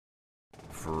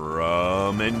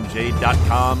From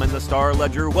NJ.com and the Star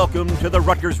Ledger, welcome to the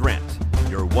Rutgers Rant,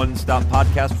 your one-stop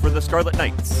podcast for the Scarlet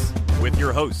Knights, with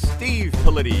your hosts Steve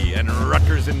Politi and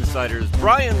Rutgers insiders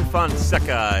Brian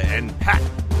Fonseca and Pat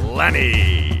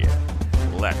Lenny.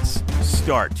 Let's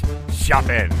start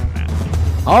shopping.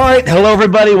 All right, hello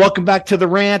everybody. Welcome back to the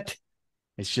Rant.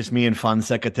 It's just me and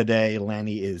Fonseca today.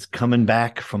 Lanny is coming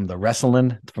back from the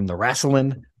wrestling.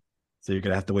 So you're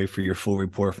gonna have to wait for your full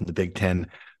report from the Big Ten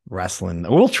wrestling.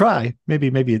 We'll try.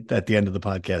 Maybe at the end of the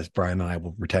podcast, Brian and I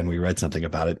will pretend we read something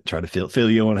about it, try to fill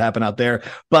you on what happened out there.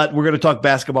 But we're going to talk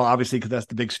basketball, obviously, because that's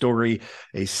the big story.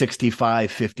 A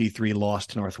 65-53 loss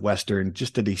to Northwestern.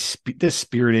 Just a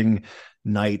dispiriting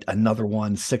night. Another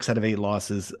one, 6 out of 8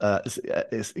 losses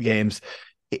games.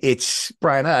 It's,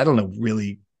 Brian, I don't know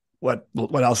really what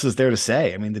else is there to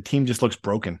say. I mean, the team just looks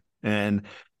broken. And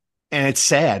it's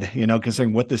sad,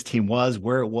 considering what this team was,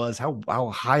 where it was, how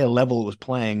high a level it was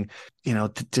playing,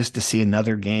 just to see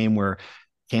another game where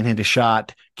can't hit a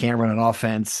shot, can't run an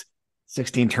offense,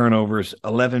 16 turnovers,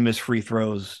 11 missed free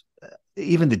throws,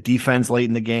 even the defense late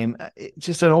in the game,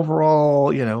 just an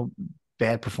overall,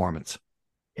 bad performance.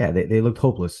 Yeah, they looked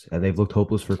hopeless, and they've looked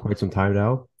hopeless for quite some time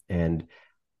now. And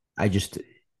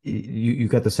you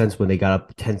got the sense when they got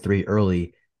up 10-3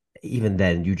 early, even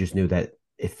then you just knew that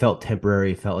it felt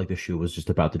temporary. It felt like the shoe was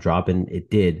just about to drop, and it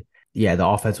did. Yeah, the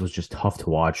offense was just tough to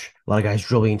watch. A lot of guys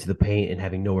dribbling into the paint and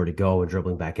having nowhere to go and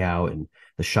dribbling back out, and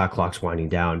the shot clock's winding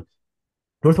down.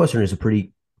 Northwestern is a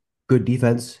pretty good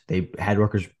defense. They had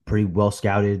Rutgers pretty well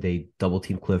scouted. They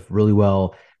double-teamed Cliff really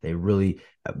well. They really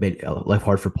made life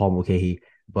hard for Paul Mulcahy.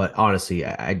 But honestly,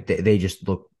 they just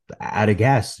look out of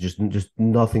gas, just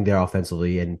nothing there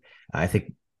offensively. And I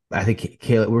think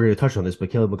Caleb, we're going to touch on this,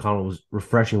 but Caleb McConnell was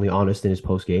refreshingly honest in his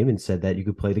post game and said that you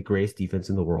could play the greatest defense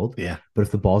in the world. Yeah. But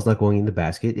if the ball's not going in the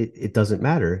basket, it doesn't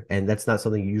matter. And that's not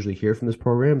something you usually hear from this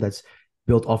program that's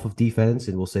built off of defense.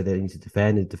 And we'll say that it needs to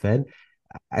defend.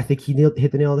 I think he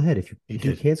hit the nail on the head. If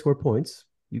you can't score points,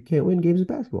 you can't win games of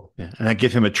basketball. Yeah, and I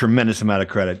give him a tremendous amount of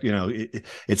credit.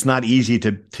 It's not easy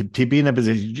to be in a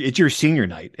position. It's your senior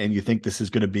night, and you think this is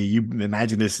going to be. You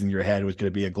imagine this in your head was going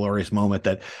to be a glorious moment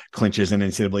that clinches an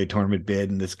NCAA tournament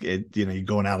bid, and you're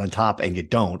going out on top, and you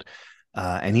don't.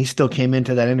 And he still came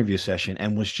into that interview session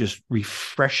and was just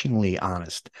refreshingly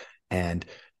honest, and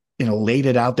laid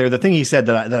it out there. The thing he said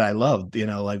that I loved,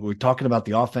 like we're talking about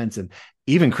the offense, and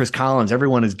even Chris Collins,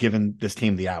 everyone has given this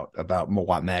team the out about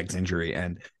Mawot Mag's injury,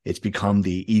 and it's become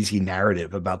the easy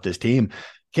narrative about this team.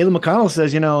 Caleb McConnell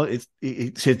says,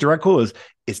 his direct quote is,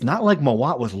 "It's not like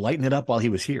Mawot was lighting it up while he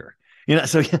was here."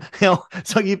 So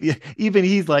even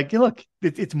he's like, look,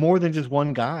 it's more than just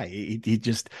one guy. He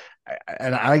just,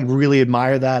 and I really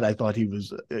admire that. I thought he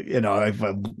was,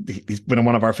 he's been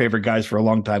one of our favorite guys for a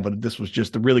long time, but this was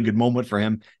just a really good moment for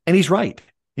him. And he's right.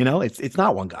 It's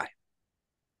not one guy.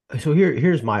 So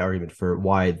here's my argument for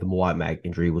why the Mawot Mag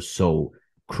injury was so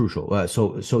crucial,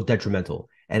 so detrimental.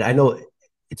 And I know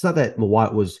it's not that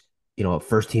Mawot was, a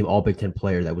first team All Big Ten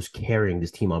player that was carrying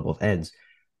this team on both ends,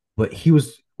 but he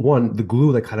was the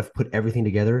glue that kind of put everything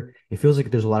together. It feels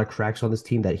like there's a lot of cracks on this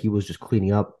team that he was just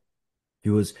cleaning up. He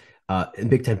was in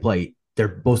Big Ten play,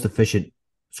 their most efficient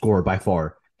scorer by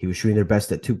far. He was shooting their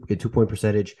best at 2-point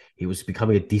percentage. He was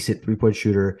becoming a decent 3-point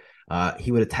shooter.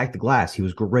 He would attack the glass. He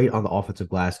was great on the offensive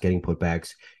glass, getting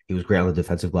putbacks. He was great on the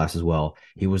defensive glass as well.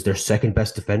 He was their second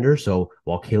best defender. So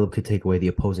while Caleb could take away the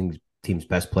opposing team's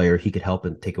best player, he could help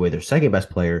and take away their second best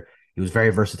player. He was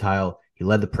very versatile. He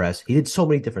led the press. He did so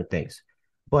many different things.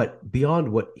 But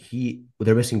beyond what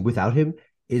they're missing without him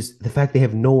is the fact they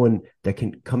have no one that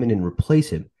can come in and replace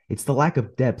him. It's the lack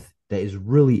of depth that is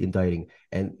really indicting,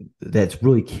 and that's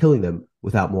really killing them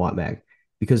without Mawot Mag,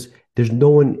 because there's no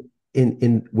one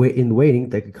in waiting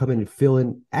that could come in and fill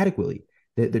in adequately.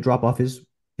 The drop off is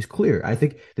clear. I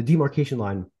think the demarcation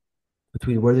line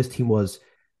between where this team was,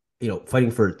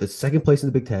 fighting for the second place in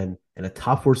the Big Ten and a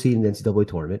top 4 seed in the NCAA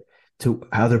tournament to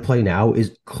how they're playing now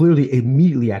is clearly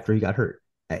immediately after he got hurt.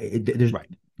 The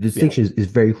distinction is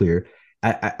very clear.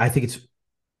 I think it's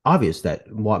obvious that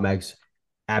Mawot Mag's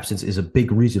absence is a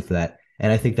big reason for that.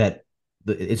 And I think that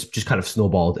it's just kind of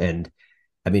snowballed. And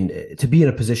I mean, to be in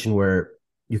a position where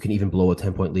you can even blow a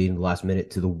 10-point lead in the last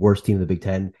minute to the worst team in the Big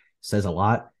Ten says a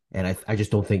lot. And I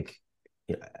just don't think,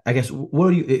 I guess,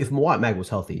 if Mawot Mag was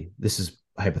healthy, this is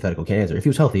a hypothetical, can't answer. If he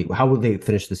was healthy, how would they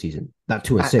finish the season? Not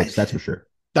 2-6, that's for sure.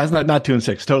 That's not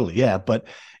 2-6, totally. Yeah. But,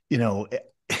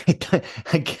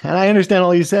 I understand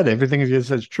all you said. Everything you just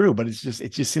said is true, but it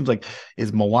just seems like,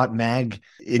 is Mawot Mag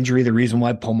injury the reason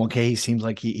why Paul Mulcahy seems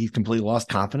like he's completely lost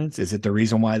confidence? Is it the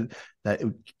reason why that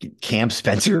Cam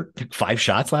Spencer took 5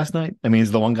 shots last night? I mean,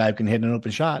 he's the one guy who can hit an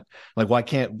open shot. Like, why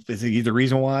can't? Is he the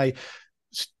reason why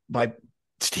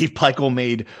Steve Peichel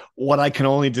made what I can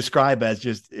only describe as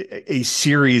just a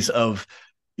series of,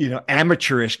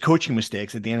 amateurish coaching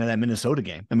mistakes at the end of that Minnesota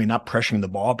game? I mean, not pressuring the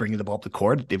ball, bringing the ball up the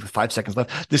court. There were 5 seconds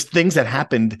left. There's things that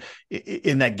happened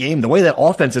in that game. The way that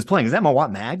offense is playing, is that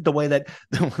Mawot Mag? The way that,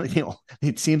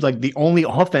 it seems like the only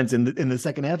offense in the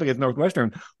second half against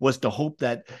Northwestern was to hope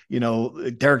that,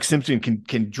 Derek Simpson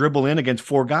can dribble in against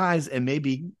 4 guys and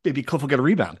maybe Cliff will get a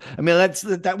rebound. I mean,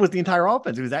 that was the entire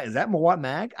offense. Is that Mawot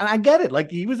Mag? And I get it.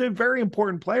 Like, he was a very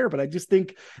important player, but I just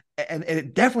think, and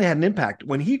it definitely had an impact.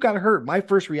 When he got hurt, my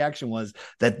first reaction was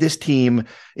that this team,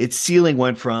 its ceiling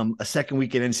went from a second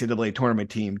weekend NCAA tournament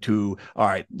team to, all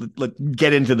right, let's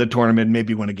get into the tournament,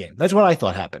 maybe win a game. That's what I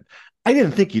thought happened. I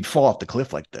didn't think he'd fall off the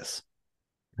cliff like this.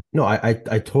 No, I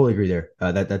totally agree there.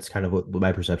 That's kind of what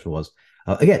my perception was.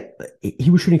 Again,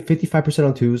 he was shooting 55%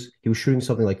 on twos. He was shooting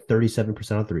something like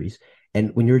 37% on threes.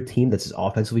 And when you're a team that's as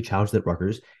offensively challenged at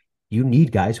Rutgers, you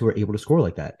need guys who are able to score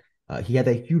like that. He had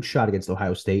that huge shot against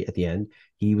Ohio State at the end.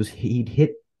 He'd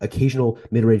hit occasional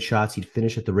mid-range shots. He'd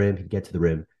finish at the rim. He'd get to the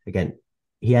rim. Again,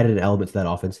 he added an element to that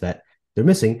offense that they're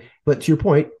missing. But to your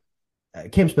point,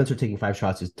 Cam Spencer taking 5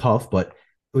 shots is tough, but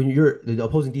when the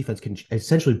opposing defense can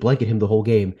essentially blanket him the whole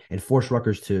game and force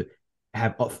Rutgers to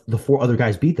have the 4 other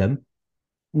guys beat them,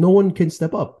 no one can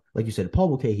step up. Like you said, Paul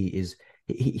Mulcahy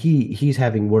he's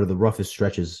having one of the roughest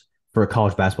stretches for a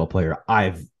college basketball player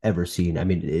I've ever seen. I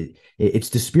mean, it's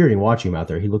dispiriting watching him out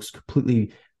there. He looks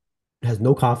has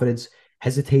no confidence,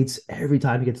 hesitates every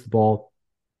time he gets the ball,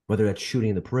 whether that's shooting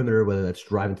in the perimeter, whether that's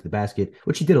driving to the basket,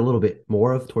 which he did a little bit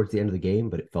more of towards the end of the game,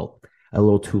 but it felt a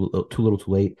little too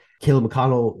late. Caleb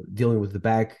McConnell dealing with the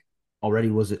back already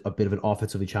was a bit of an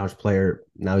offensively challenged player,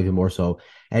 now even more so.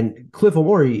 And Cliff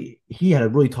Omori, he had a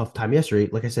really tough time yesterday.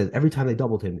 Like I said, every time they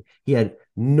doubled him, he had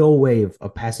no way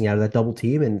of passing out of that double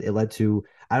team, and it led to,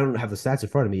 I don't have the stats in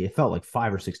front of me, it felt like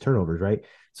 5 or 6 turnovers, right?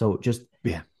 So just,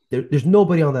 there's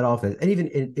nobody on that offense. And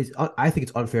even I think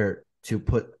it's unfair to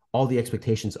put all the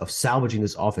expectations of salvaging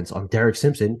this offense on Derek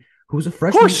Simpson, who's a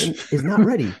freshman and is not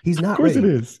ready. He's not ready. Of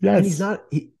course it is. Yes. And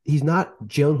he's not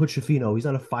Jalen Hood-Schifino. He's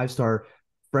not a 5-star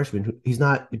freshman. He's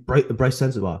not Bryce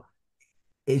Sensabaugh.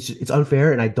 It's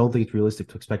unfair, and I don't think it's realistic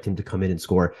to expect him to come in and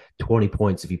score 20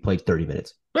 points if he played 30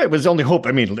 minutes. Right, but it's only hope.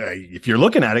 I mean, if you're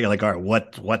looking at it, you're like, all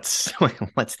right, what's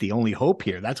the only hope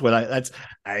here? That's what I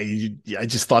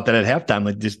just thought that at halftime,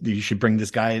 like, you should bring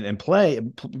this guy in and play,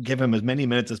 give him as many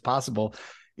minutes as possible.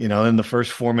 In the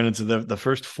first 4 minutes of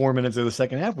the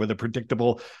second half, where the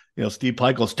predictable, Steve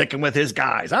Peichel sticking with his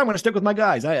guys. I'm going to stick with my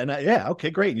guys. Okay,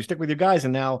 great. You stick with your guys,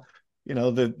 and now,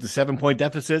 the 7-point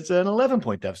deficit's an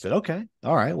 11-point deficit. Okay,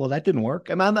 all right. Well, that didn't work.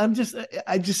 I'm just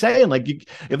saying, like,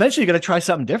 eventually you got to try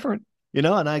something different,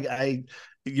 And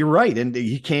you're right. And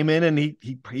he came in and he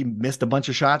missed a bunch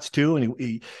of shots too,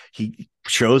 and he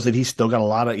shows that he's still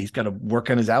got he's got to work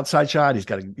on his outside shot. He's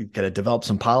got to develop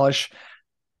some polish.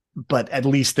 But at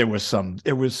least there was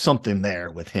something there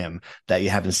with him that you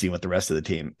haven't seen with the rest of the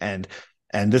team. And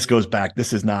this goes back.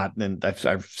 This is not, and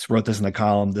I wrote this in the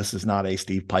column, this is not a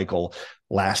Steve Peichel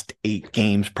last 8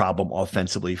 games problem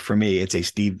offensively. For me, it's a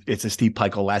Steve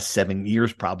Peichel last 7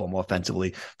 years problem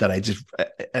offensively that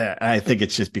I think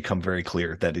it's just become very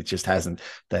clear that it just hasn't,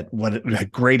 that what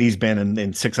great he's been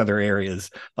in 6 other areas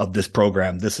of this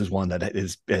program. This is one that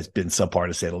has been subpar,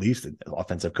 to say the least, in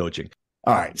offensive coaching.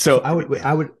 All right. So I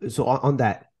would on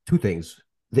that, 2 things.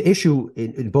 The issue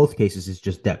in both cases is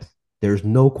just depth. There's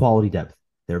no quality depth.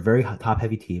 They're a very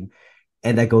top-heavy team,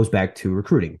 and that goes back to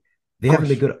recruiting. They haven't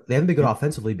been good. They haven't been good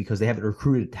offensively because they haven't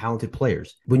recruited talented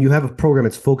players. When you have a program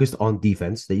that's focused on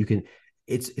defense, that you can,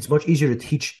 it's much easier to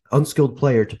teach unskilled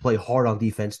player to play hard on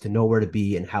defense, to know where to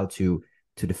be and how to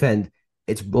defend.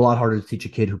 It's a lot harder to teach a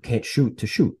kid who can't shoot to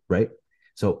shoot, right?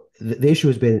 So the issue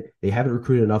has been they haven't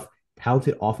recruited enough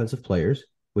talented offensive players,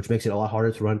 which makes it a lot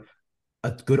harder to run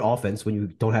a good offense when you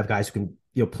don't have guys who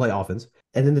can play offense.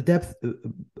 And then the depth,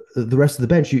 the rest of the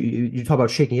bench, you talk about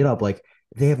shaking it up, like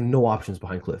they have no options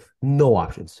behind Cliff. No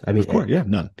options. I mean, of course,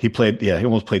 none. He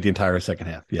almost played the entire second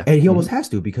half. Yeah. And he almost has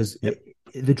to, because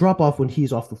the drop off when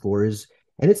he's off the floor is,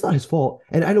 and it's not his fault.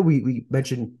 And I know we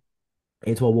mentioned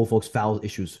Antoine Woolfolk's foul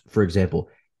issues, for example.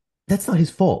 That's not his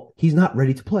fault. He's not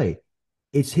ready to play.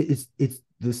 It's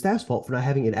the staff's fault for not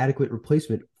having an adequate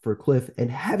replacement for Cliff and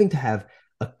having to have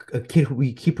a kid who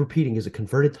we keep repeating is a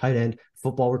converted tight end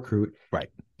football recruit. Right.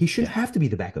 He shouldn't have to be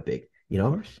the backup big. You know,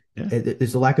 Of course. Yeah.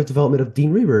 there's a lack of development of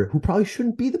Dean Reaver, who probably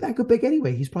shouldn't be the backup big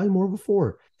anyway. He's probably more of a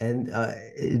four, and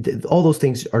all those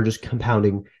things are just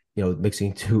compounding.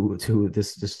 Mixing to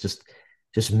this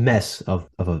just mess of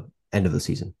a end of the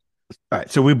season. All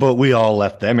right. So we all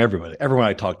left them. Everyone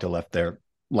I talked to left there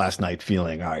last night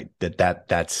feeling all right.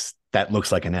 That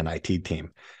looks like an NIT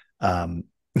team. You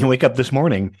wake up this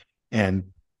morning and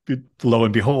lo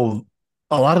and behold,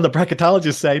 a lot of the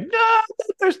bracketologists say no,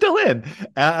 they're still in.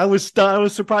 I was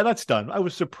surprised. Not stunned. I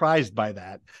was surprised by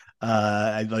that.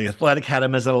 The Athletic had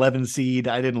him as an 11 seed.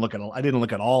 I didn't look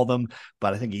at all of them,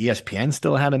 but I think ESPN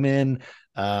still had him in.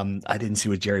 I didn't see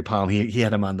with Jerry Palm. He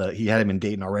had him in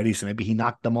Dayton already, so maybe he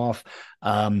knocked them off.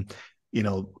 The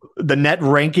net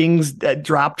rankings that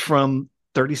dropped from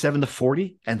 37 to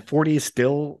 40, and 40 is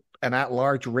still an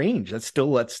at-large range. That's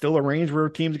still a range where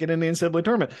teams get in the NCAA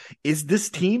tournament. Is this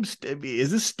team still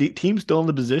in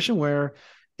the position where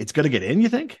it's going to get in, you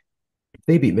think? If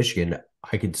they beat Michigan,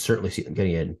 I could certainly see them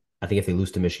getting in. I think if they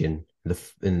lose to Michigan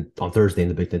on Thursday in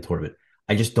the Big Ten tournament,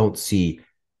 I just don't see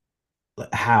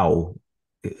how.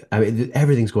 I mean,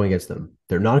 everything's going against them.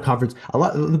 They're non-conference.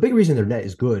 The big reason their net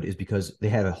is good is because they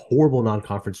had a horrible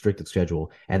non-conference strength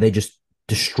schedule, and they just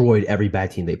destroyed every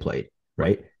bad team they played.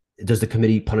 Right? Does the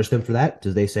committee punish them for that?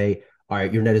 Does they say, all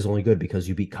right, your net is only good because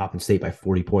you beat Coppin State by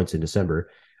 40 points in December?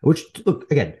 Which,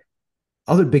 look, again,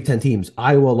 other Big Ten teams,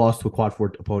 Iowa lost to a quad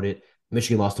four opponent,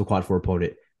 Michigan lost to a quad four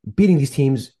opponent. Beating these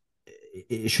teams,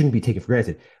 it shouldn't be taken for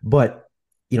granted. But,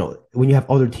 when you have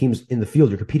other teams in the field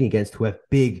you're competing against who have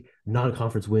big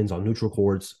non-conference wins on neutral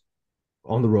courts,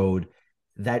 on the road,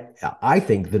 that I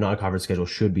think the non-conference schedule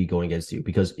should be going against you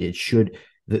because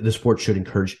the sport should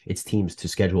encourage its teams to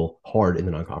schedule hard in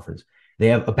the non-conference. They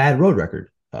have a bad road record.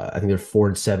 I think they're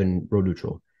 4-7 road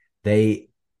neutral. They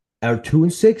are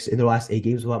 2-6 in their last 8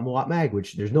 games without Mawot Mag,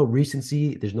 which there's no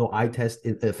recency, there's no eye test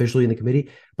officially in the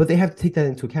committee, but they have to take that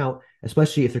into account,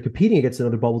 especially if they're competing against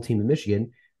another bubble team in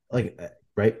Michigan,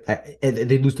 right? And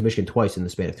they lose to Michigan twice in the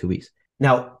span of 2 weeks.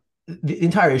 Now, the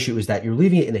entire issue is that you're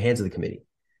leaving it in the hands of the committee.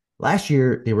 Last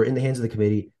year, they were in the hands of the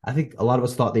committee. I think a lot of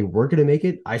us thought they weren't going to make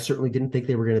it. I certainly didn't think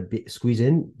they were going to squeeze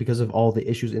in because of all the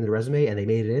issues in the resume, and they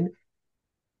made it in.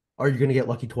 Are you going to get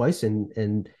lucky twice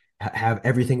and have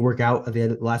everything work out at the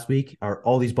end of last week? Are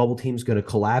all these bubble teams going to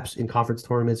collapse in conference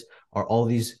tournaments? Are all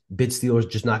these bid stealers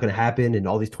just not going to happen and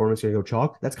all these tournaments are going to go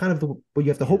chalk? That's kind of what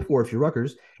you have to hope for if you're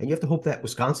Rutgers. And you have to hope that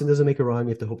Wisconsin doesn't make a run. You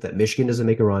have to hope that Michigan doesn't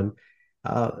make a run.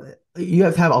 You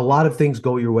have to have a lot of things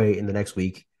go your way in the next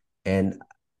week. And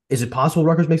is it possible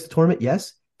Rutgers makes the tournament?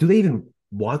 Yes. Do they even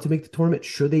want to make the tournament?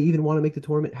 Should they even want to make the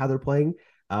tournament, how they're playing?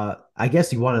 I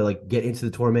guess you want to get into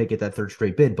the tournament, get that third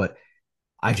straight bid, but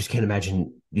I just can't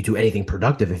imagine you do anything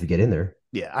productive if you get in there.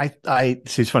 Yeah, I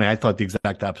see. It's funny. I thought the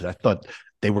exact opposite. I thought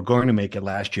they were going to make it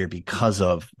last year because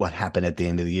of what happened at the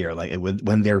end of the year.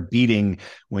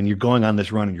 When you're going on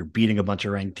this run and you're beating a bunch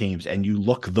of ranked teams and you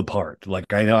look the part.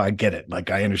 I know, I get it.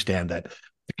 I understand that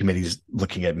the committee's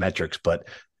looking at metrics, but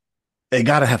they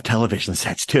got to have television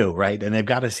sets too, right? And they've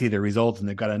got to see the results, and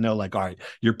they've got to know, all right,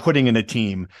 you're putting in a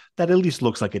team that at least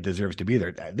looks like it deserves to be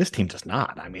there. This team does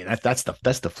not. I mean, that's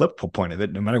the flip point of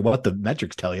it. No matter what the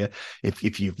metrics tell you,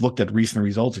 if you've looked at recent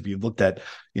results, if you've looked at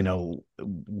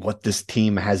what this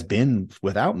team has been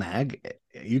without Mag,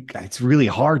 it's really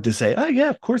hard to say, oh yeah,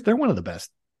 of course they're one of the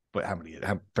best. But how many?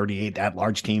 38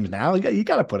 at-large teams now? You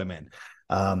got to put them in.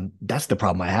 That's the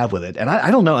problem I have with it. And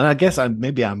I don't know. And I guess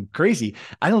maybe I'm crazy.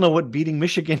 I don't know what beating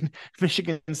Michigan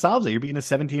solves it. You're beating a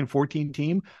 17-14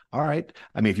 team. All right.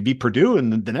 I mean, if you beat Purdue in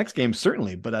the next game,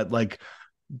 certainly, but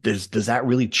does that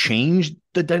really change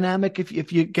the dynamic? If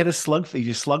you get if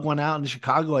you slug one out in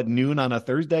Chicago at noon on a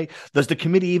Thursday, does the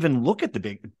committee even look at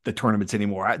the tournaments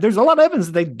anymore? There's a lot of evidence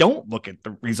that they don't look at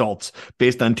the results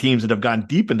based on teams that have gone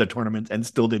deep into tournaments and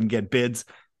still didn't get bids.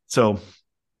 So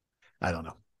I don't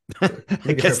know.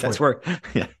 I guess that's where,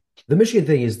 yeah. The Michigan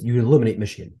thing is you eliminate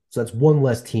Michigan. So that's one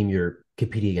less team you're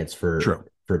competing against for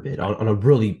a bid on a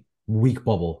really weak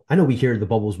bubble. I know we hear the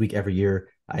bubble's weak every year.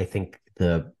 I think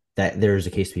that there is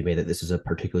a case to be made that this is a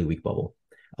particularly weak bubble.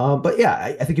 But yeah,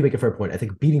 I think you make a fair point. I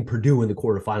think beating Purdue in the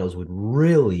quarterfinals would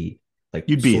really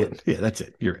you'd be in. Yeah, that's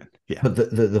it. You're in. Yeah. But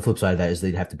the flip side of that is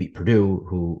they'd have to beat Purdue,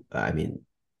 who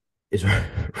is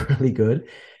really good.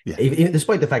 Yeah.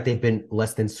 Despite the fact they've been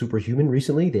less than superhuman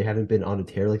recently, they haven't been on a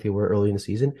tear like they were early in the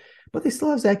season, but they still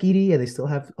have Zach Edey and they still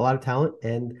have a lot of talent,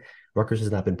 and Rutgers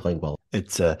has not been playing well.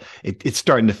 It's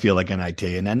starting to feel like NIT,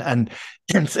 and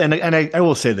I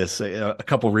will say this: a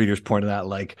couple of readers pointed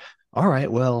out, all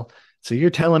right, well, so you're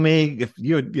telling me if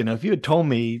you had told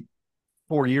me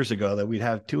 4 years ago that we'd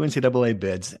have two NCAA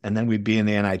bids and then we'd be in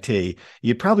the NIT,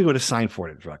 you probably would have signed for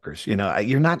it at Rutgers. You're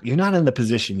not in the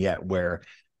position yet where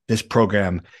this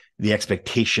program, the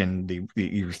expectation,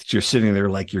 you're sitting there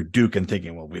like you're Duke and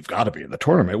thinking, well, we've got to be in the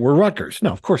tournament. We're Rutgers.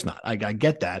 No, of course not. I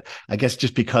get that. I guess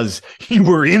just because you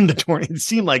were in the tournament, it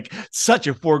seemed like such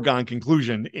a foregone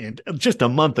conclusion just a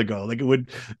month ago. Like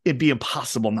it'd be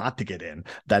impossible not to get in,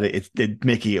 that it's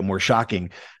making it more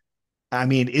shocking. I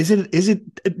mean,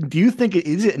 do you think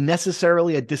is it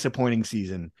necessarily a disappointing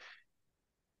season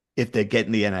if they get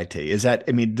in the NIT?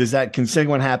 Does that, considering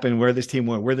what happened, where this team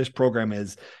went, where this program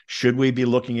is, should we be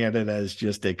looking at it as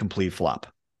just a complete flop?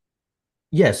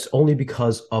 Yes, only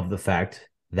because of the fact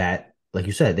that, like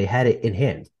you said, they had it in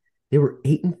hand. They were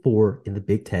 8-4 in the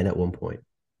Big Ten at one point.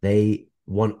 They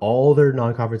won all their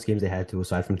non-conference games they had to,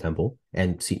 aside from Temple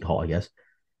and Seton Hall, I guess.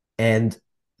 And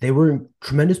they were in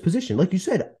tremendous position. Like you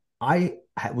said, I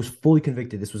was fully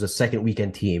convicted this was a second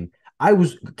weekend team. I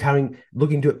was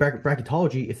looking to it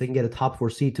bracketology. If they can get a top 4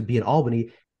 seed to be in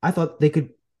Albany, I thought they could,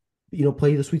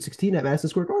 play the Sweet 16 at Madison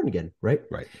Square Garden again, right?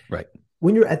 Right.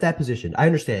 When you're at that position, I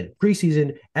understand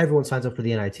preseason, everyone signs up for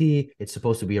the NIT. It's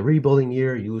supposed to be a rebuilding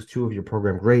year. You lose 2 of your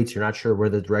program greats. You're not sure where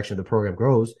the direction of the program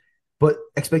goes, but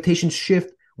expectations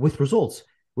shift with results.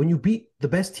 When you beat the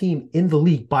best team in the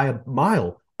league by a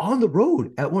mile on the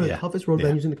road at one of the toughest road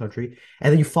venues in the country,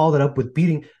 and then you follow that up with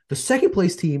beating the second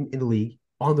place team in the league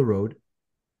on the road,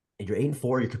 and you're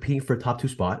 8-4, you're competing for a top 2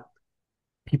 spot,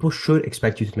 people should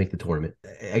expect you to make the tournament.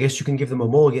 I guess you can give them a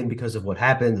mulligan because of what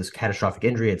happened, this catastrophic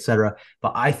injury, etc.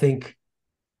 But I think,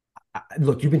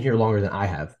 look, you've been here longer than I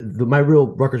have. My real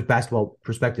Rutgers basketball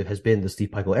perspective has been the Steve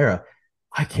Pikiell era.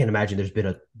 I can't imagine there's been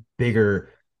a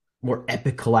bigger, more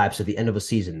epic collapse at the end of a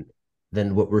season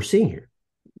than what we're seeing here.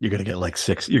 You're going to get like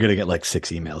 6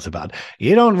 emails about,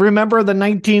 you don't remember the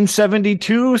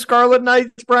 1972 Scarlet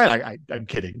Knights, Brian? I'm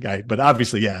kidding, but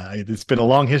obviously, it's been a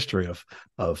long history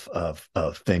of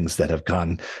things that have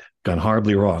gone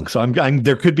horribly wrong. So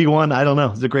there could be one. I don't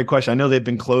know. It's a great question. I know they've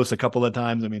been close a couple of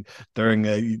times. I mean,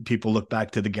 during people look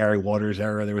back to the Gary Waters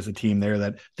era, there was a team there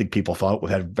that I think people thought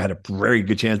had a very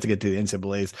good chance to get to the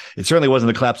NCAAs. It certainly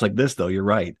wasn't a collapse like this, though. You're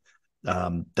right.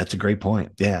 That's a great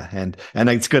point. Yeah. And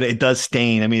it's good. It does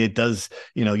stain. I mean, it does,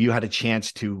 you had a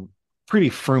chance to pretty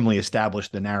firmly establish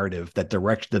the narrative that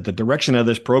the direction of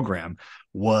this program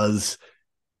was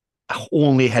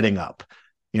only heading up.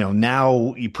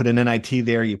 Now you put an NIT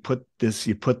there, you put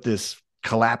this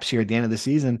collapse here at the end of the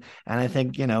season. And I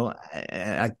think,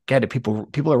 I get it. People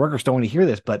at Rutgers don't want to hear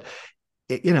this, but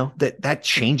that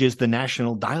changes the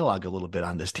national dialogue a little bit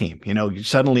on this team.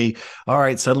 Suddenly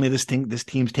this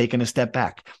team's taken a step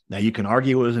back. Now you can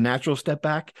argue it was a natural step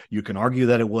back. You can argue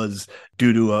that it was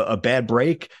due to a bad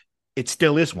break. It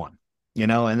still is one,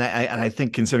 and I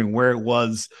think considering where it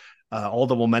was, all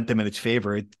the momentum in its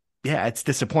favor, it's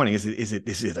disappointing. Is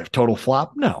it a total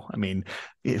flop? No. I mean,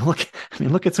 look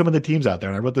at some of the teams out there.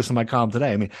 And I wrote this in my column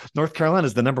today. I mean, North Carolina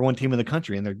is the number 1 team in the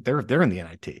country, and they're in the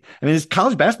NIT. I mean,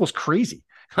 college basketball is crazy.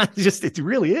 It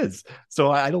really is.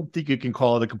 So I don't think you can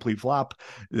call it a complete flop.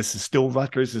 This is still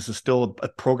Rutgers. This is still a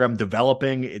program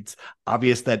developing. It's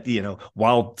obvious that,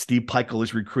 while Steve Pikiell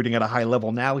is recruiting at a high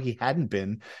level now, he hadn't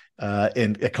been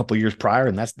in a couple of years prior.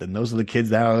 And those are the kids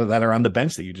that are on the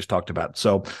bench that you just talked about.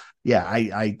 So yeah,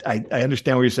 I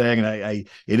understand what you're saying. And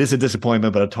it is a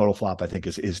disappointment, but a total flop, I think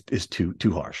is too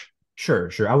harsh. Sure.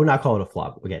 I would not call it a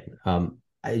flop again.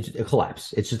 It's a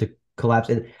collapse. It's just a collapse.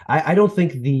 And I don't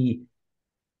think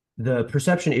the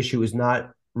perception issue is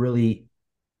not really,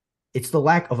 it's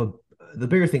the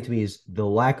bigger thing to me is the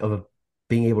lack of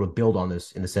being able to build on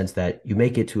this, in the sense that you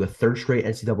make it to a 3rd straight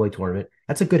NCAA tournament.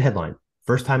 That's a good headline.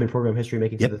 First time in program history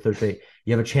making it to the 3rd straight.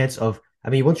 You have a chance of,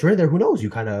 once you're in there, who knows? You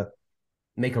kind of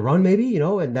make a run maybe,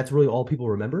 and that's really all people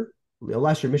remember.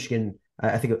 Last year, Michigan,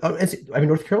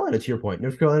 North Carolina, to your point,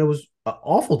 North Carolina was an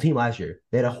awful team last year.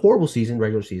 They had a horrible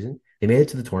regular season. They made it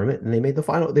to the tournament, and they made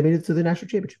it to the national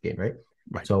championship game, right?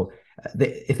 Right. So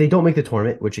if they don't make the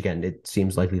tournament, which again, it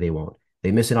seems likely they won't,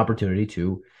 they miss an opportunity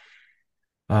to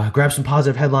grab some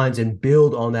positive headlines and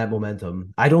build on that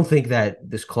momentum. I don't think that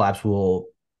this collapse will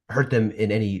hurt them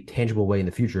in any tangible way in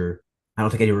the future. I don't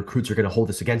think any recruits are going to hold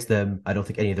this against them. I don't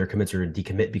think any of their commits are going to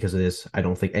decommit because of this. I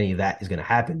don't think any of that is going to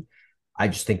happen. I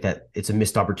just think that it's a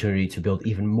missed opportunity to build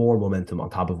even more momentum on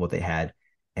top of what they had,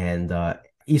 and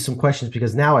ease some questions,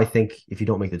 because now I think if you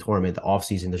don't make the tournament, the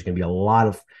offseason, there's going to be a lot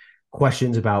of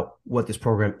questions about what this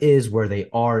program is, where they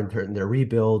are in their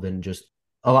rebuild, and just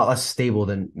a lot less stable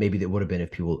than maybe they would have been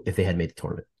if they had made the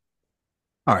tournament.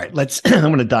 All right, I'm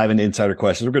going to dive into insider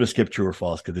questions. We're going to skip true or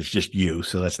false because it's just you,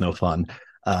 so that's no fun.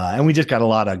 And we just got a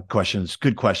lot of questions,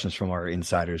 good questions from our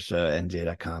insiders,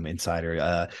 NJ.com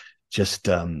insider. Just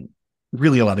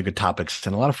really a lot of good topics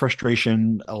and a lot of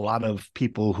frustration. A lot of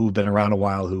people who've been around a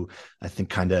while who I think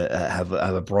kind of have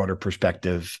a broader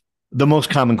perspective. The most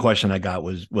common question I got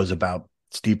was about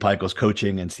Steve Pikiell's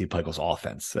coaching and Steve Pikiell's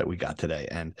offense that we got today.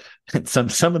 And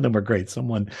some of them are great.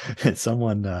 Someone,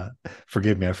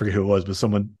 forgive me, I forget who it was, but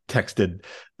someone texted,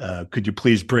 could you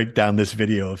please break down this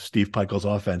video of Steve Pikiell's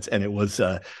offense? And it was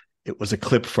a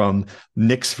clip from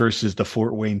Knicks versus the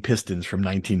Fort Wayne Pistons from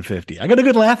 1950. I got a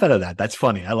good laugh out of that. That's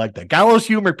funny. I like that. Gallows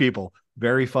humor, people.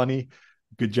 Very funny.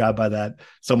 Good job by that.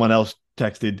 Someone else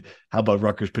texted, how about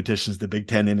Rutgers petitions the Big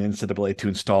Ten and NCAA to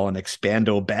install an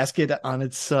expando basket on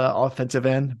its offensive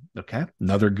end? Okay.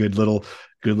 Another good little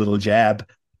jab.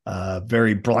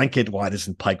 Very blanket. Why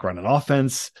doesn't Pike run an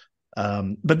offense?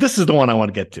 But this is the one I want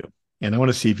to get to. And I want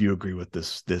to see if you agree with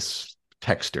this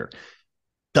texter.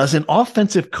 Does an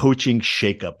offensive coaching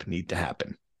shakeup need to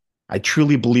happen? I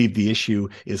truly believe the issue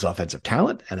is offensive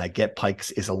talent, and I get Pikes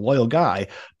is a loyal guy,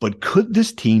 but could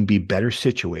this team be better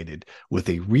situated with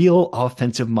a real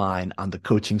offensive mind on the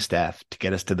coaching staff to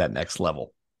get us to that next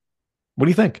level? What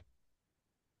do you think?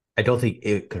 I don't think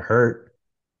it could hurt.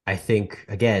 I think,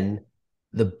 again,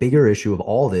 the bigger issue of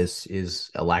all this is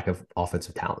a lack of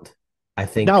offensive talent. I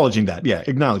think acknowledging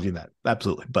that.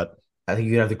 Absolutely. But I think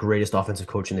you have the greatest offensive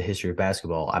coach in the history of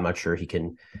basketball. I'm not sure he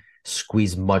can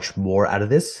squeeze much more out of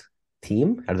this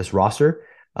team, out of this roster.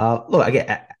 Look,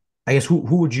 I guess who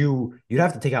would you'd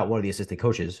have to take out one of the assistant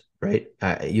coaches, right?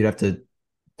 You'd have to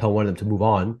tell one of them to move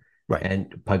on. Right. And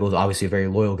Pikiell is obviously a very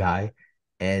loyal guy.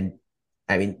 And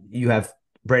I mean, you have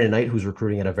Brandon Knight, who's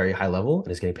recruiting at a very high level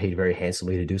and is getting paid very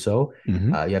handsomely to do so.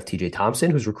 Mm-hmm. You have TJ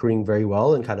Thompson, who's recruiting very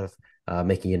well and kind of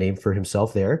making a name for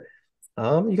himself there.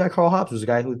 You got Carl Hobbs, who's a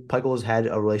guy who Pikiell has had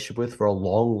a relationship with for a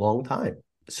long, long time.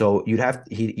 So you'd have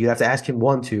to ask him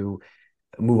to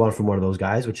move on from one of those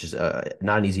guys, which is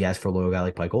not an easy ask for a loyal guy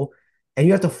like Pikiell. And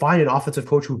you have to find an offensive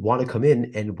coach who would want to come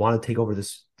in and want to take over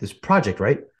this project,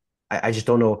 right? I just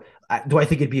don't know. Do I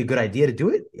think it'd be a good idea to do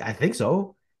it? I think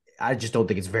so. I just don't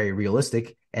think it's very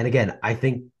realistic. And again, I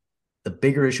think the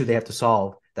bigger issue they have to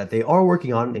solve that they are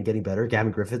working on and getting better.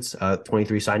 Gavin Griffiths,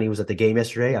 23 signing, was at the game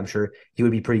yesterday. I'm sure he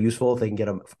would be pretty useful if they can get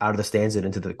him out of the stands and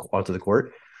onto the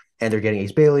court. And they're getting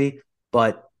Ace Bailey,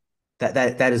 but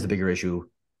that is the bigger issue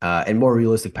and more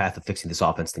realistic path of fixing this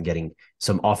offense than getting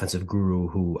some offensive guru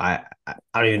who I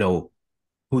don't even know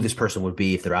who this person would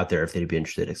be if they're out there, if they'd be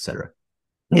interested, etc.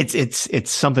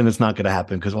 It's something that's not going to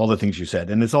happen because all the things you said,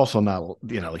 and it's also not,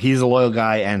 he's a loyal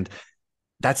guy, and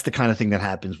that's the kind of thing that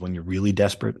happens when you're really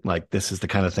desperate. Like this is the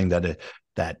kind of thing that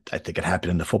I think it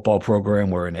happened in the football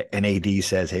program where an AD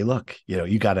says, "Hey, look,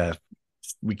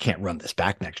 we can't run this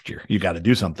back next year. You got to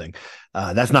do something."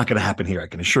 That's not going to happen here. I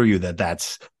can assure you that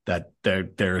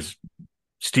there's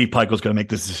Steve Pikiell's going to make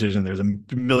this decision. There's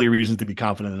a million reasons to be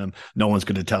confident in him. No one's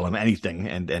going to tell him anything,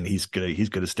 and he's going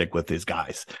to stick with his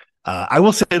guys. I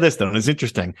will say this though, and it's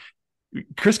interesting.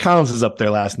 Chris Collins is up there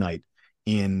last night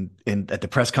at the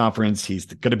press conference. He's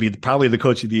going to be probably the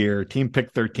coach of the year. Team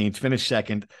picked 13th, finished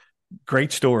second.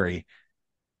 Great story.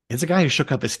 It's a guy who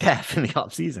shook up his staff in the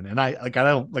offseason. And I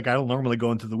don't normally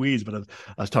go into the weeds, but I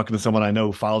was talking to someone I know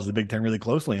who follows the Big Ten really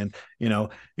closely. And,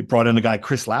 he brought in a guy,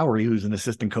 Chris Lowry, who's an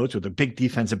assistant coach with a big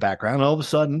defensive background. And all of a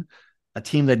sudden, a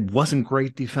team that wasn't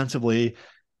great defensively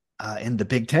in the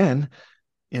Big Ten,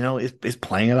 is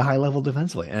playing at a high level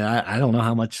defensively. And I don't know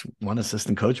how much one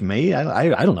assistant coach may.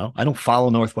 I don't know. I don't follow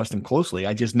Northwestern closely.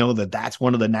 I just know that that's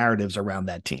one of the narratives around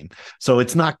that team. So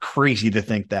it's not crazy to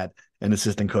think that an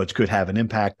assistant coach could have an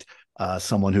impact,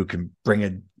 someone who can bring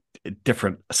a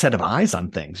different set of eyes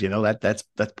on things. That's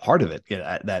part of it.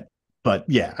 But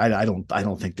yeah, I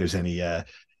don't think there's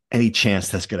any chance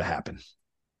that's going to happen.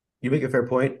 You make a fair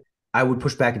point. I would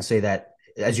push back and say that,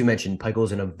 as you mentioned,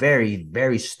 Pikiell's in a very,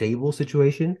 very stable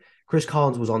situation. Chris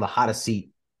Collins was on the hottest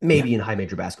seat, maybe in high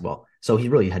major basketball. So he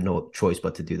really had no choice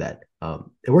but to do that.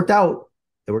 It worked out.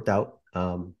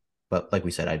 But like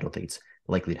we said, I don't think it's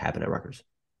likely to happen at Rutgers.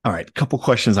 All right. A couple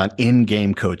questions on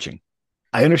in-game coaching.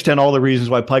 I understand all the reasons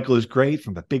why Pikiell is great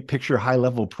from a big picture, high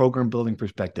level program building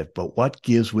perspective, but what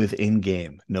gives with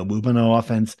in-game? No movement on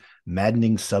offense,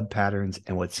 maddening sub patterns,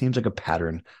 and what seems like a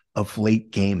pattern of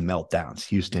late game meltdowns.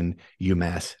 Houston,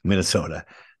 UMass, Minnesota,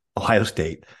 Ohio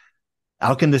State.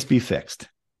 How can this be fixed?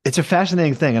 It's a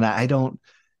fascinating thing. And I don't,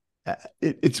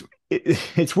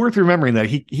 it's worth remembering that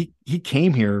he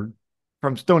came here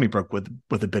from Stony Brook with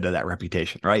a bit of that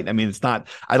reputation, right? I mean, it's not,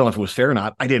 I don't know if it was fair or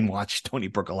not. I didn't watch Stony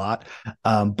Brook a lot.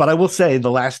 But I will say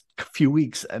the last few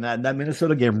weeks, and that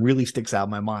Minnesota game really sticks out in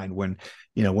my mind when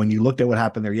you looked at what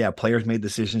happened there. Yeah, players made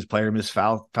decisions, players missed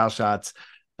foul shots.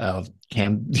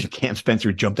 Cam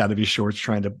Spencer jumped out of his shorts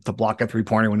trying to block a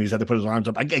 3-pointer when he's had to put his arms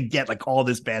up. I get like all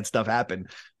this bad stuff happened,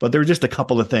 but there were just a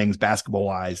couple of things basketball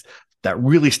wise that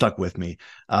really stuck with me.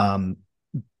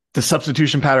 The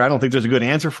substitution pattern, I don't think there's a good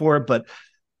answer for it, but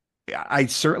I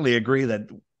certainly agree that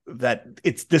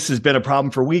this has been a problem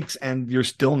for weeks and you're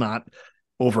still not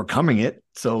overcoming it.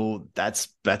 So that's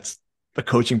the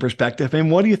coaching perspective. And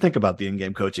what do you think about the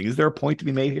in-game coaching? Is there a point to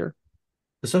be made here?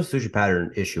 The substitution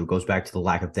pattern issue goes back to the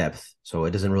lack of depth. So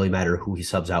it doesn't really matter who he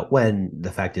subs out when.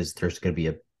 The fact is there's going to be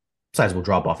a sizable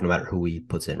drop-off no matter who he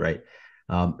puts in, right?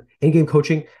 In-game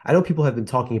coaching, I know people have been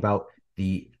talking about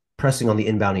the pressing on the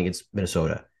inbounding against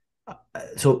Minnesota.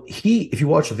 So if you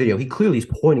watch the video, he clearly is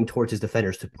pointing towards his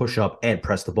defenders to push up and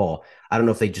press the ball. I don't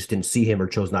know if they just didn't see him or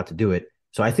chose not to do it.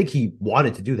 So I think he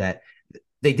wanted to do that.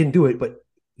 They didn't do it, but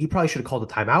he probably should have called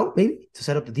a timeout maybe to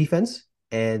set up the defense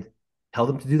and tell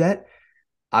them to do that.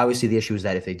 Obviously, the issue is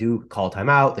that if they do call a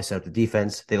timeout, they set up the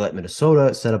defense, they let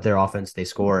Minnesota set up their offense, they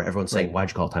score. Everyone's saying, why'd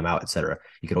you call a timeout, et cetera.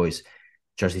 You could always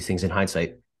judge these things in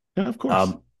hindsight. Yeah, of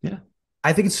course. Yeah.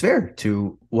 I think it's fair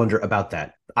to wonder about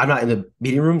that. I'm not in the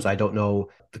meeting rooms. I don't know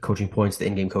the coaching points, the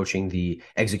in-game coaching, the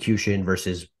execution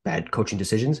versus bad coaching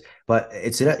decisions. But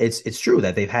it's true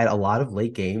that they've had a lot of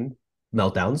late game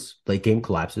meltdowns, late game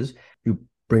collapses. You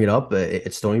bring it up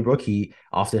at Stony Brook. He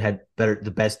often had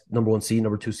the best number 1 seed,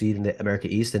 number 2 seed in the America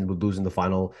East, and would lose in the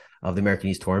final of the American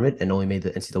East tournament, and only made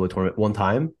the NCAA tournament one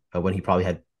time when he probably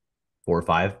had 4 or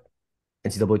 5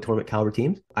 NCAA tournament caliber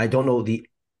teams. I don't know the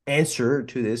answer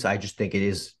to this. I just think it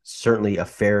is certainly a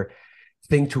fair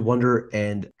thing to wonder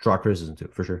and draw criticism to,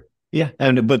 for sure. Yeah,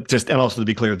 and also to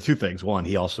be clear, the two things. One,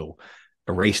 he also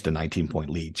erased a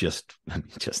 19-point lead just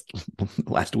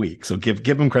last week, so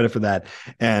give him credit for that.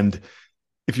 And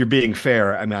if you're being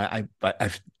fair, I mean,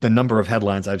 I've the number of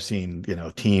headlines I've seen,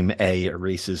 Team A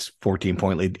erases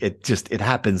 14-point lead. It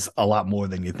happens a lot more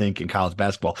than you think in college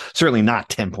basketball. Certainly not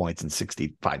 10 points in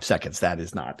 65 seconds. That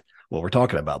is not what we're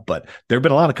talking about. But there have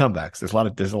been a lot of comebacks. There's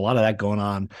a lot of that going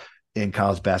on in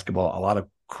college basketball. A lot of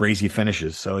crazy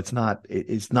finishes. So it's not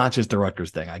just the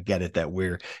Rutgers thing. I get it that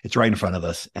it's right in front of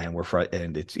us and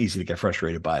and it's easy to get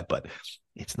frustrated by it, but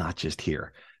it's not just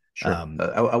here. Sure.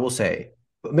 I will say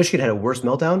Michigan had a worse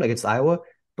meltdown against Iowa,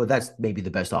 but that's maybe the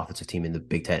best offensive team in the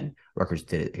Big Ten. Rutgers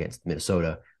did it against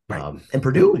Minnesota. Right. And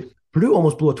Purdue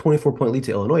almost blew a 24-point lead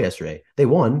to Illinois yesterday. They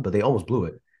won, but they almost blew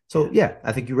it. So yeah,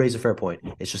 I think you raise a fair point.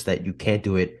 It's just that you can't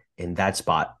do it in that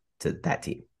spot to that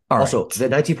team. Also, the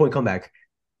 19-point comeback,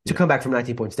 to come back from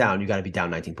 19 points down, you got to be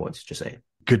down 19 points, just saying.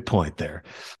 Good point there.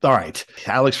 All right.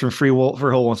 Alex from Freehold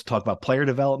wants to talk about player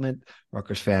development.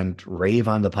 Rutgers fan rave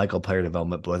on the Pikel player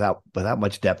development, but without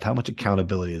much depth. How much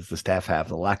accountability does the staff have?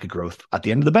 The lack of growth at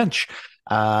the end of the bench.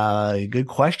 Good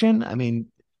question. I mean,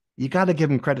 you got to give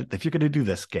him credit. If you're going to do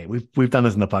this game, we've done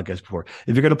this in the podcast before.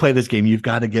 If you're going to play this game, you've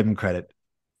got to give him credit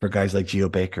for guys like Geo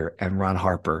Baker and Ron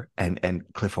Harper and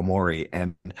Cliff Omori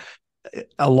and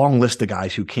a long list of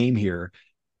guys who came here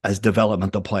as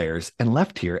developmental players and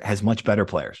left here as much better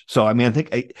players. So, I mean, I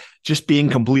think just being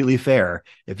completely fair,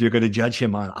 if you're going to judge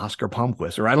him on Oscar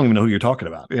Palmquist, or I don't even know who you're talking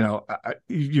about,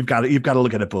 you've got to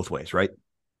look at it both ways, right?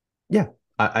 Yeah,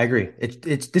 I agree.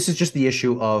 This is just the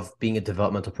issue of being a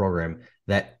developmental program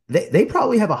that they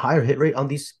probably have a higher hit rate on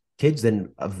these kids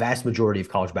than a vast majority of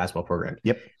college basketball programs.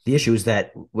 Yep. The issue is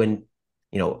that when,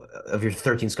 of your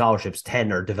 13 scholarships,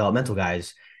 10 are developmental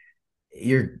guys,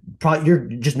 you're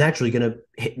just naturally going to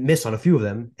miss on a few of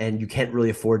them, and you can't really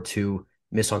afford to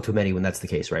miss on too many when that's the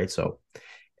case, right? So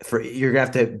you're going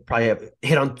to have to probably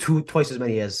hit on twice as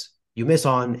many as you miss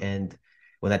on, and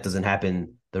when that doesn't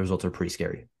happen, the results are pretty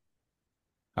scary.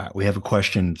 All right, we have a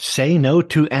question. Say no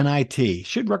to NIT.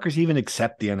 Should Rutgers even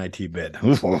accept the NIT bid?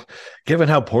 Given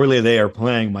how poorly they are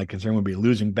playing, my concern would be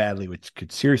losing badly, which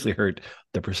could seriously hurt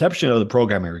the perception of the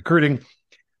program and recruiting.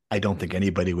 I don't think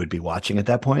anybody would be watching at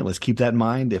that point. Let's keep that in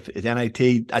mind. If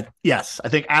NIT, yes, I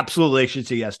think absolutely they should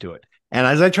say yes to it. And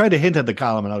as I tried to hint at the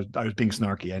column, and I was being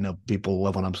snarky. I know people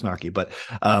love when I'm snarky, but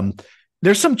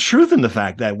there's some truth in the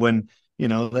fact that when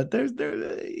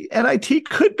that NIT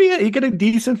could be you get a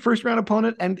decent first round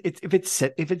opponent, and if it's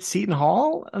Seton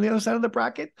Hall on the other side of the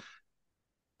bracket,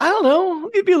 I don't know.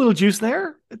 It'd be a little juice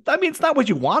there. I mean, it's not what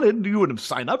you wanted. You would have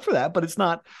signed up for that, but it's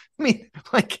not. I mean,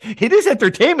 like, it is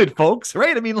entertainment, folks,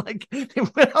 right? I mean, like,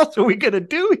 what else are we going to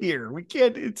do here? We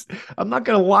can't. I'm not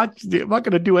going to do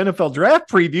NFL draft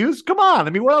previews. Come on.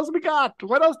 I mean, what else we got?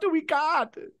 What else do we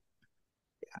got?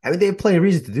 I mean, they have plenty of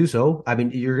reasons to do so. I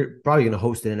mean, you're probably going to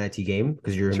host an NIT game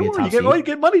because you're going to be a top seed. You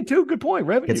get money too. Good point.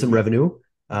 Revenue. Get some revenue.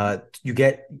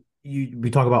 We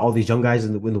talk about all these young guys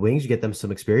in the wings. You get them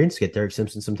some experience. Get Derek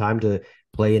Simpson some time to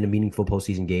play in a meaningful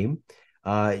postseason game.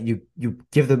 You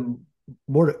give them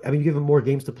more. I mean, you give them more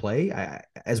games to play.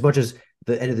 As much as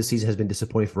the end of the season has been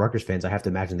disappointing for Rutgers fans, I have to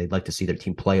imagine they'd like to see their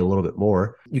team play a little bit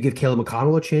more. You give Caleb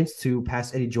McConnell a chance to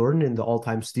pass Eddie Jordan in the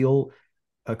all-time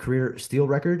career steal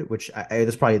record, which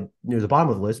that's probably near the bottom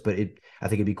of the list, but I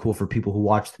think it'd be cool for people who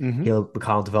watched Caleb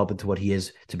McConnell develop into what he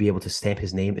is to be able to stamp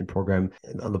his name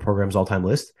on the program's all-time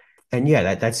list. And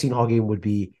yeah, that Seton Hall game would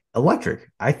be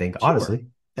electric, I think, honestly.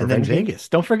 And then Vegas.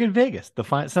 Don't forget Vegas. The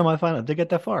semifinal. They get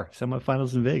that far.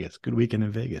 Semifinals in Vegas. Good weekend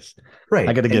in Vegas. Right.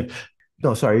 I got to give.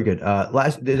 No, sorry, you're good.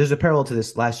 There's a parallel to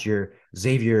this. Last year,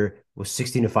 Xavier was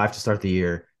 16-5 to start the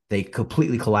year. They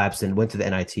completely collapsed and went to the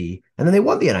NIT, and then they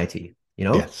won the NIT.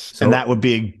 Yes, and that would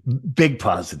be a big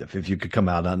positive if you could come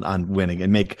out on winning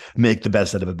and make the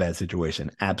best out of a bad situation.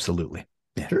 Absolutely,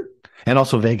 yeah. Sure. And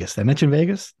also Vegas. I mentioned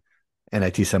Vegas.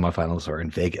 NIT semifinals are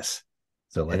in Vegas.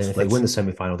 So and then if they win the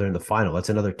semifinal, they're in the final. That's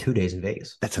another 2 days in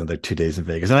Vegas. That's another 2 days in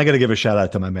Vegas. And I got to give a shout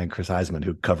out to my man, Chris Eisman,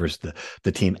 who covers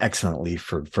the team excellently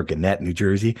for Gannett, New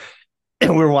Jersey.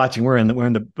 And we're in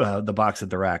the box at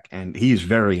the rack, and he's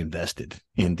very invested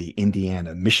in the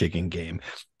Indiana-Michigan game.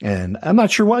 And I'm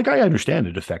not sure why. I understand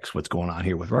it affects what's going on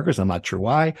here with Rutgers. I'm not sure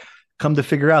why. Come to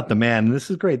figure out, the man, and this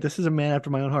is great. This is a man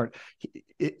after my own heart.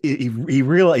 He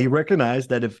recognized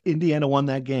that if Indiana won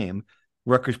that game,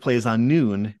 Rutgers plays on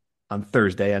noon on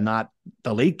Thursday and not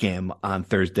the late game on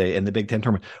Thursday in the Big Ten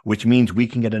tournament, which means we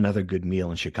can get another good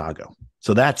meal in Chicago.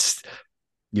 So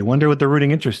you wonder what the rooting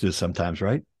interest is sometimes,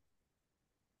 right?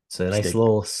 It's a nice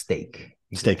little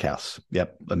steakhouse.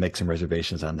 Yep. I'll make some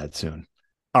reservations on that soon.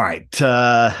 All right.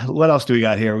 What else do we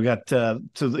got here? We got, so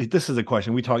this is a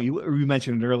question we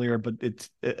mentioned it earlier, but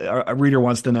a reader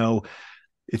wants to know,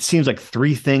 it seems like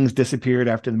 3 things disappeared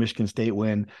after the Michigan State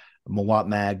win: Mawot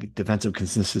Mag, defensive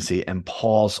consistency, and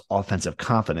Paul's offensive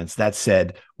confidence. That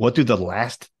said, what do the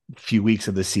last few weeks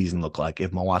of the season look like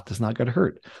if Mawot does not get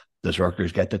hurt? Does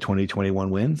Rutgers get the 2021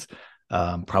 wins?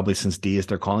 Probably, since D is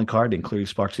their calling card, including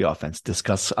sparks the offense.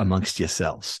 Discuss amongst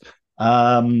yourselves.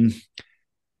 I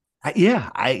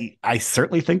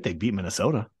certainly think they beat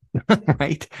Minnesota,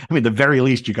 right? I mean, the very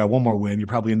least, you got one more win, you're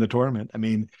probably in the tournament. I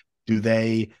mean,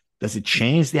 does it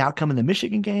change the outcome in the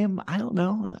Michigan game? I don't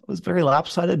know. It was very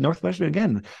lopsided. Northwestern,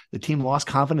 again, the team lost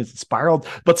confidence. It spiraled.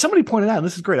 But somebody pointed out, and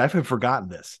this is great, I've forgotten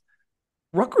this,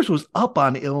 Rutgers was up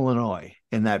on Illinois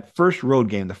in that first road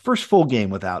game, the first full game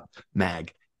without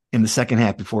Mag, in the second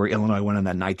half before Illinois went on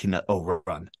that 19-0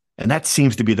 run. And that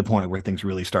seems to be the point where things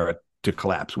really start to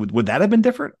collapse. Would that have been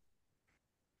different?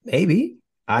 Maybe.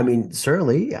 I mean,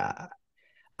 certainly.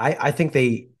 I think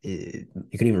you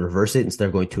can even reverse it. Instead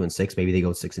of going 2-6, maybe they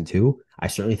go 6-2. I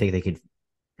certainly think they could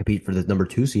compete for the number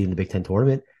 2 seed in the Big Ten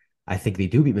tournament. I think they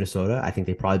do beat Minnesota. I think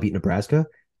they probably beat Nebraska.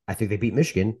 I think they beat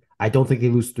Michigan. I don't think they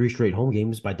lose 3 straight home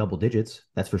games by double digits.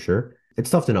 That's for sure. It's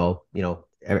tough to know.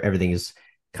 Everything is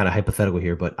kind of hypothetical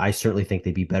here, but I certainly think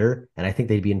they'd be better. And I think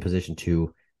they'd be in position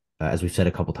to, as we've said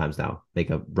a couple times now, make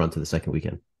a run to the second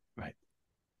weekend. Right.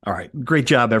 All right. Great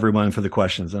job, everyone, for the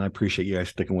questions. And I appreciate you guys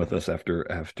sticking with us after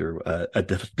a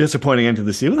disappointing end to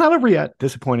the season. Not over yet.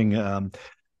 Disappointing a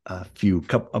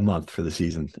month for the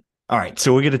season. All right.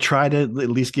 So we're going to try to at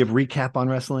least give recap on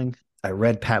wrestling. I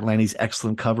read Pat Lanny's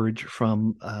excellent coverage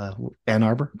from Ann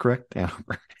Arbor, correct? Ann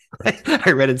Arbor.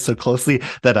 I read it so closely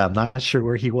that I'm not sure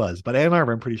where he was, but Ann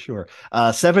Arbor, I'm pretty sure.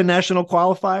 7 national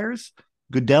qualifiers.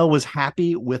 Goodell was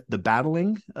happy with the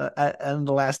battling on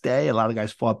the last day. A lot of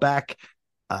guys fought back,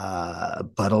 but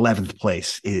 11th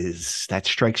place that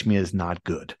strikes me as not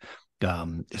good,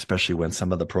 especially when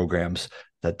some of the programs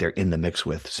that they're in the mix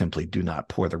with simply do not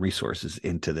pour the resources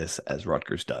into this as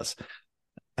Rutgers does.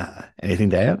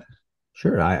 Anything to add?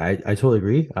 Sure. I totally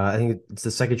agree. I think it's the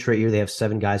second straight year they have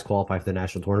 7 guys qualify for the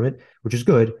national tournament, which is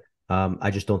good. I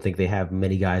just don't think they have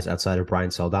many guys outside of Brian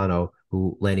Saldano,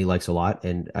 who Lanny likes a lot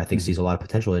and I think sees a lot of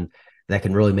potential in, that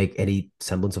can really make any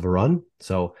semblance of a run.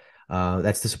 So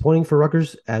that's disappointing for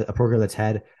Rutgers, a program that's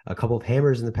had a couple of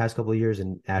hammers in the past couple of years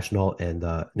in Ashnault and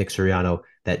Nick Suriano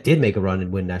that did make a run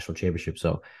and win national championship.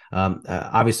 So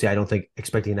obviously I don't think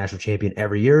expecting a national champion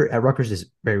every year at Rutgers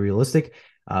is very realistic.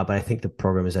 But I think the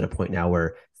program is at a point now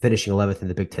where finishing 11th in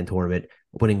the Big Ten tournament,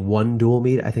 winning 1 dual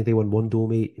meet. I think they won 1 dual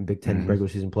meet in Big Ten regular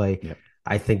season play. Yep.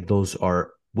 I think those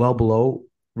are well below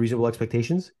reasonable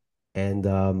expectations. And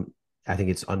I think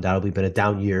it's undoubtedly been a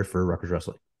down year for Rutgers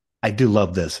wrestling. I do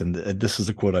love this. And this is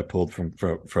a quote I pulled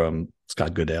from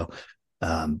Scott Goodale.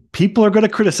 People are going to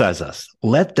criticize us.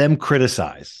 Let them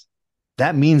criticize.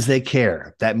 that means they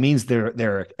care. That means there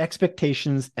are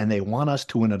expectations and they want us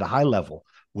to win at a high level.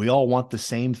 We all want the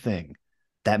same thing.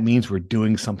 That means we're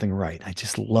doing something right. I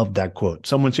just love that quote.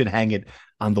 Someone should hang it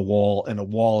on the wall, in a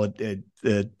wall at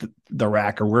the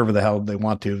rack or wherever the hell they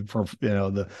want to, for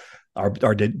our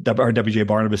WJ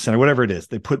Barnabas Center, whatever it is.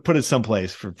 They put it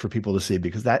someplace for people to see,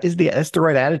 because that's the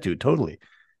right attitude, totally.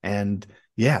 And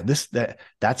yeah,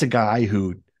 that's a guy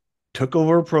who took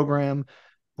over a program,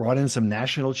 brought in some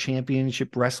national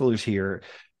championship wrestlers here,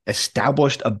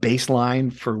 established a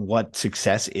baseline for what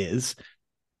success is,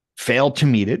 failed to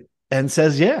meet it, and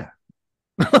says, yeah,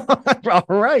 all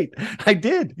right, I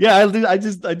did. Yeah, I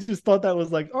just thought that was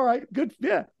like, all right, good.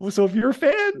 Yeah. So if you're a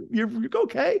fan, you're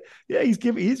okay. Yeah,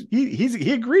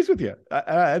 he agrees with you.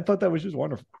 I thought that was just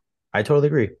wonderful. I totally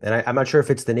agree. And I'm not sure if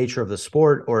it's the nature of the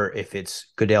sport or if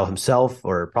it's Goodell himself,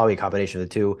 or probably a combination of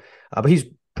the two. But he's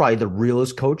probably the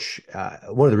realest coach,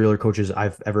 one of the realer coaches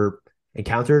I've ever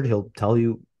encountered. He'll tell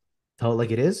it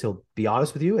like it is. He'll be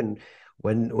honest with you. And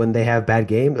when they have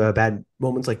bad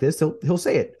moments like this, he'll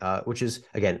say it, which is,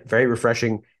 again, very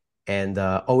refreshing and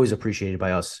always appreciated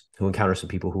by us who encounter some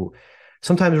people who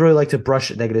sometimes really like to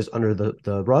brush negatives under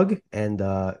the rug and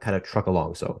kind of truck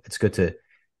along. So it's good to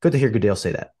hear Goodell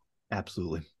say that.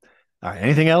 Absolutely. All right.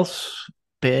 Anything else?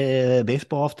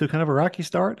 Baseball off to kind of a rocky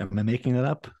start. Am I making that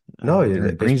up?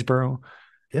 No, Greensboro.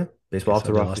 Yeah, baseball off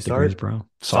to a rocky start. Greensboro.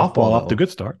 Softball off to a good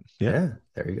start. Yeah,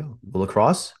 there you go.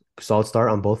 Lacrosse, solid start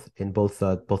on both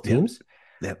teams.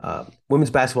 Yeah. Women's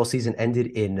basketball season ended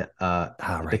in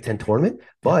the Big Ten tournament,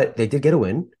 but they did get a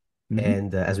win. Mm-hmm.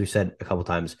 And as we've said a couple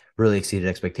times, really exceeded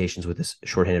expectations with this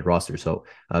shorthanded roster. So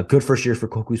good first year for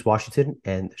Koku's Washington,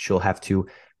 and she'll have to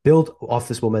build off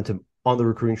this momentum on the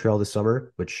recruiting trail this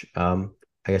summer, which I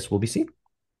guess we'll be seeing.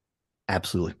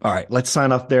 Absolutely. All right, let's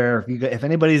sign off there. If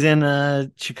anybody's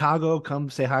in Chicago, come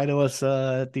say hi to us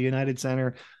at the United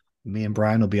Center. Me and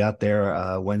Brian will be out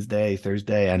there Wednesday,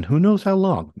 Thursday, and who knows how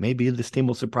long. Maybe this team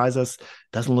will surprise us.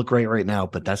 Doesn't look great right now,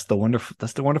 but that's the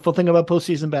wonderful thing about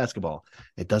postseason basketball.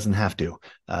 It doesn't have to.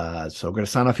 So we're going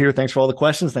to sign off here. Thanks for all the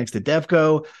questions. Thanks to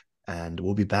Devco, and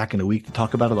we'll be back in a week to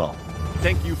talk about it all.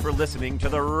 Thank you for listening to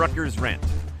the Rutgers Rant.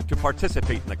 To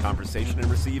participate in the conversation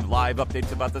and receive live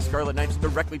updates about the Scarlet Knights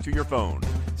directly to your phone,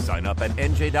 sign up at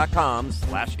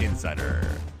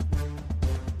NJ.com/insider.